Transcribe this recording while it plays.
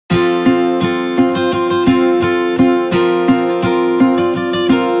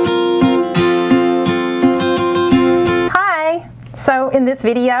In this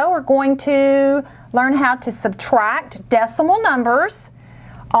video, we're going to learn how to subtract decimal numbers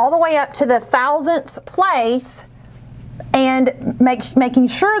all the way up to the thousandth place and making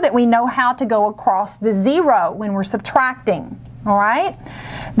sure that we know how to go across the zero when we're subtracting. All right?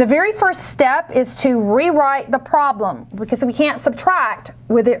 The very first step is to rewrite the problem because we can't subtract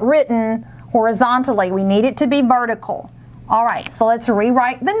with it written horizontally. We need it to be vertical. All right, so let's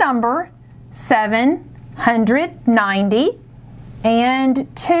rewrite the number 790 and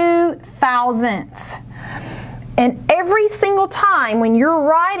 2 thousandths. And every single time when you're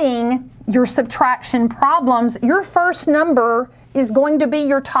writing your subtraction problems, your first number is going to be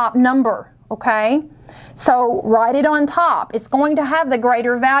your top number, okay? So write it on top. It's going to have the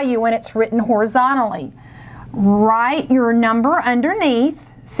greater value when it's written horizontally. Write your number underneath,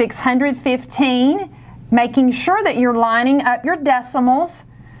 615, making sure that you're lining up your decimals,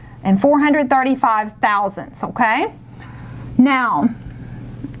 and 435 thousandths, okay? Now,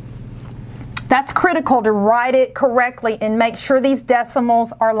 that's critical to write it correctly and make sure these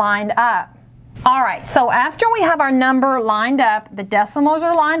decimals are lined up. All right, so after we have our number lined up, the decimals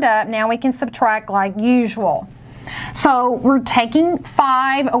are lined up, now we can subtract like usual. So we're taking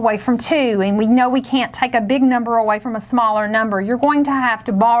 5 away from 2, and we know we can't take a big number away from a smaller number. You're going to have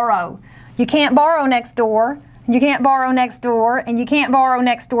to borrow. You can't borrow next door, you can't borrow next door, and you can't borrow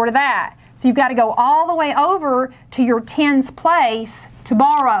next door to that. So you've got to go all the way over to your tens place to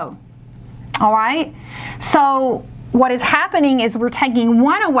borrow. All right? So what is happening is we're taking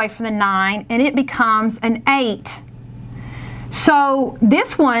 1 away from the 9 and it becomes an 8. So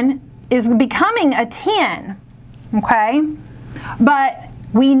this one is becoming a 10, okay? But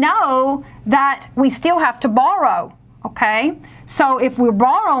we know that we still have to borrow, okay? So if we're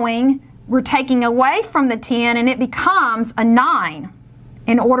borrowing, we're taking away from the 10 and it becomes a 9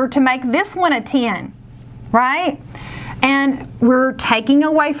 in order to make this one a 10, right? And we're taking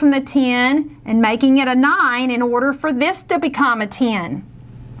away from the 10 and making it a 9 in order for this to become a 10,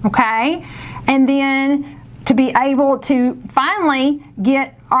 okay? And then to be able to finally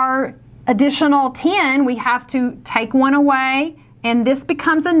get our additional 10, we have to take 1 away, and this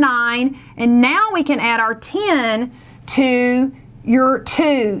becomes a 9, and now we can add our 10 to your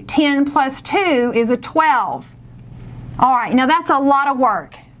 2. 10 plus 2 is a 12. All right, now that's a lot of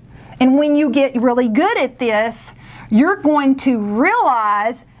work. And when you get really good at this, you're going to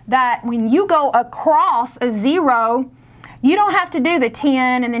realize that when you go across a 0, you don't have to do the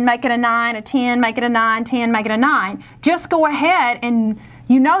 10 and then make it a 9, a 10, make it a 9, 10, make it a 9. Just go ahead and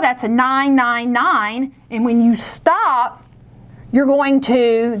you know that's a 9, 9, 9. And when you stop,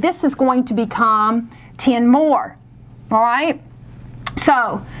 this is going to become 10 more. All right?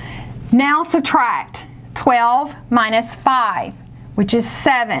 So now subtract 12 minus 5, which is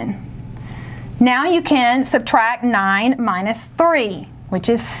 7. Now you can subtract 9 minus 3, which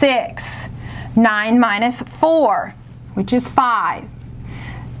is 6. 9 minus 4, which is 5.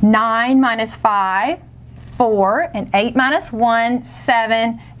 9 minus 5, 4, and 8 minus 1,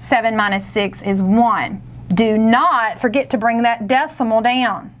 7. 7 minus 6 is 1. Do not forget to bring that decimal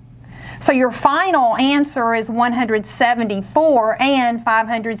down. So your final answer is 174 and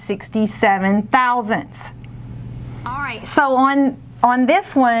 567 thousandths. All right, so on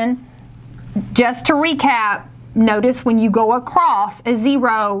this one, just to recap, notice when you go across a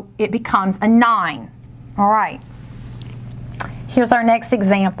 0, it becomes a 9. All right. Here's our next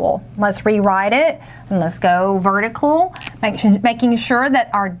example. Let's rewrite it and let's go vertical, making sure that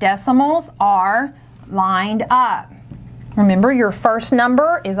our decimals are lined up. Remember, your first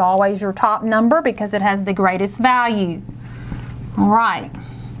number is always your top number because it has the greatest value. All right.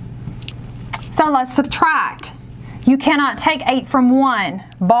 So let's subtract. You cannot take 8 from 1.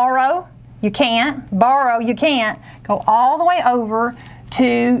 Borrow, you can't. Borrow, you can't. Go all the way over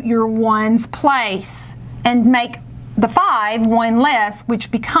to your ones place and make the 5 1 less, which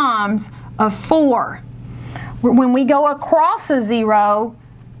becomes a 4. When we go across a 0,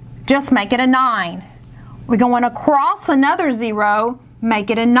 just make it a 9. We're going across another 0, make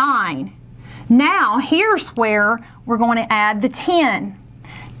it a 9. Now, here's where we're going to add the 10.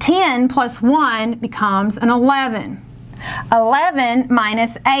 10 plus 1 becomes an 11. 11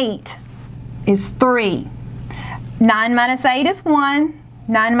 minus 8 is 3. 9 minus 8 is 1.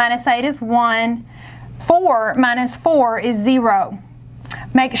 9 minus 8 is 1. 4 minus 4 is 0.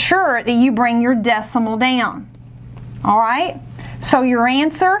 Make sure that you bring your decimal down. All right? So your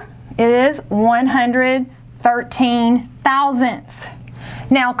answer is 113 thousandths.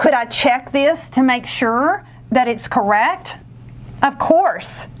 Now, could I check this to make sure that it's correct? Of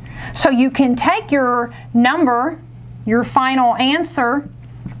course. So you can take your number, your final answer,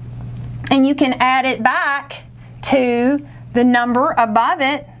 and you can add it back to the number above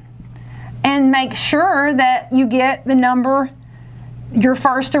it and make sure that you get the number, your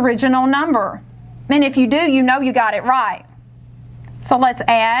first original number. And if you do, you know you got it right. So let's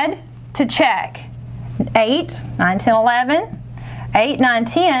add to check. 8, 9, 10, 11, 8, 9,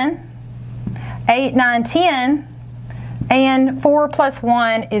 10, 8, 9, 10, and 4 plus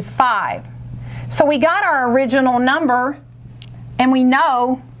 1 is 5. So we got our original number, and we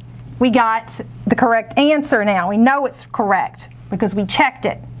know we got the correct answer now. We know it's correct because we checked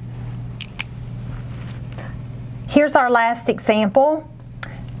it. Here's our last example.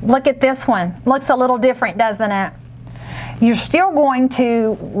 Look at this one. Looks a little different, doesn't it? You're still going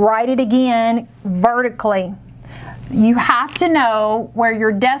to write it again vertically. You have to know where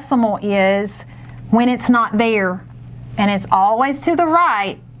your decimal is when it's not there. And it's always to the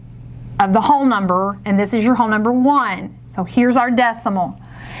right of the whole number, and this is your whole number 1. So here's our decimal.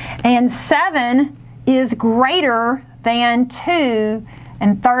 And 7 is greater than 2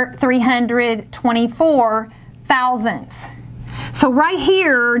 and 324 thousandths. So right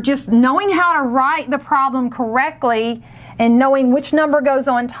here, just knowing how to write the problem correctly and knowing which number goes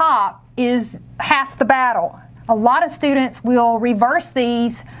on top is half the battle. A lot of students will reverse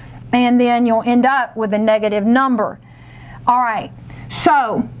these, and then you'll end up with a negative number. All right,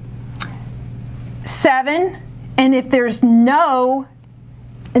 so 7, and if there's nothing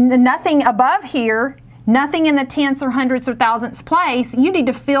above here, nothing in the tenths or hundredths or thousandths place, you need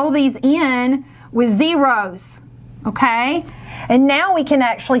to fill these in with zeros, okay? And now we can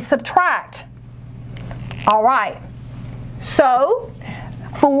actually subtract. All right, so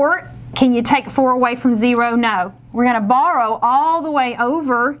 4, can you take 4 away from 0? No. We're going to borrow all the way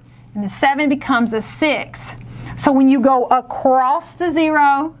over, and the 7 becomes a 6. So when you go across the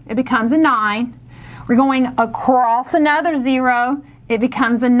 0, it becomes a 9. We're going across another 0, it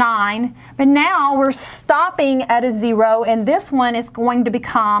becomes a 9. But now we're stopping at a 0, and this one is going to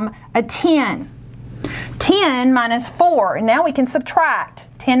become a 10. 10 minus 4, and now we can subtract.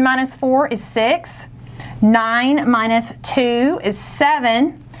 10 minus 4 is 6. 9 minus 2 is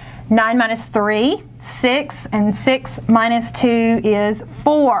 7. 9 minus 3, 6, and 6 minus 2 is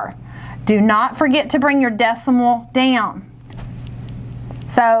 4. Do not forget to bring your decimal down.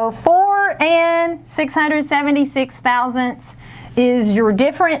 So 4 and 676 thousandths is your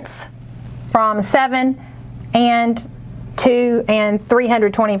difference from 7 and 2 and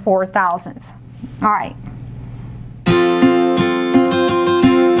 324 thousandths. All right.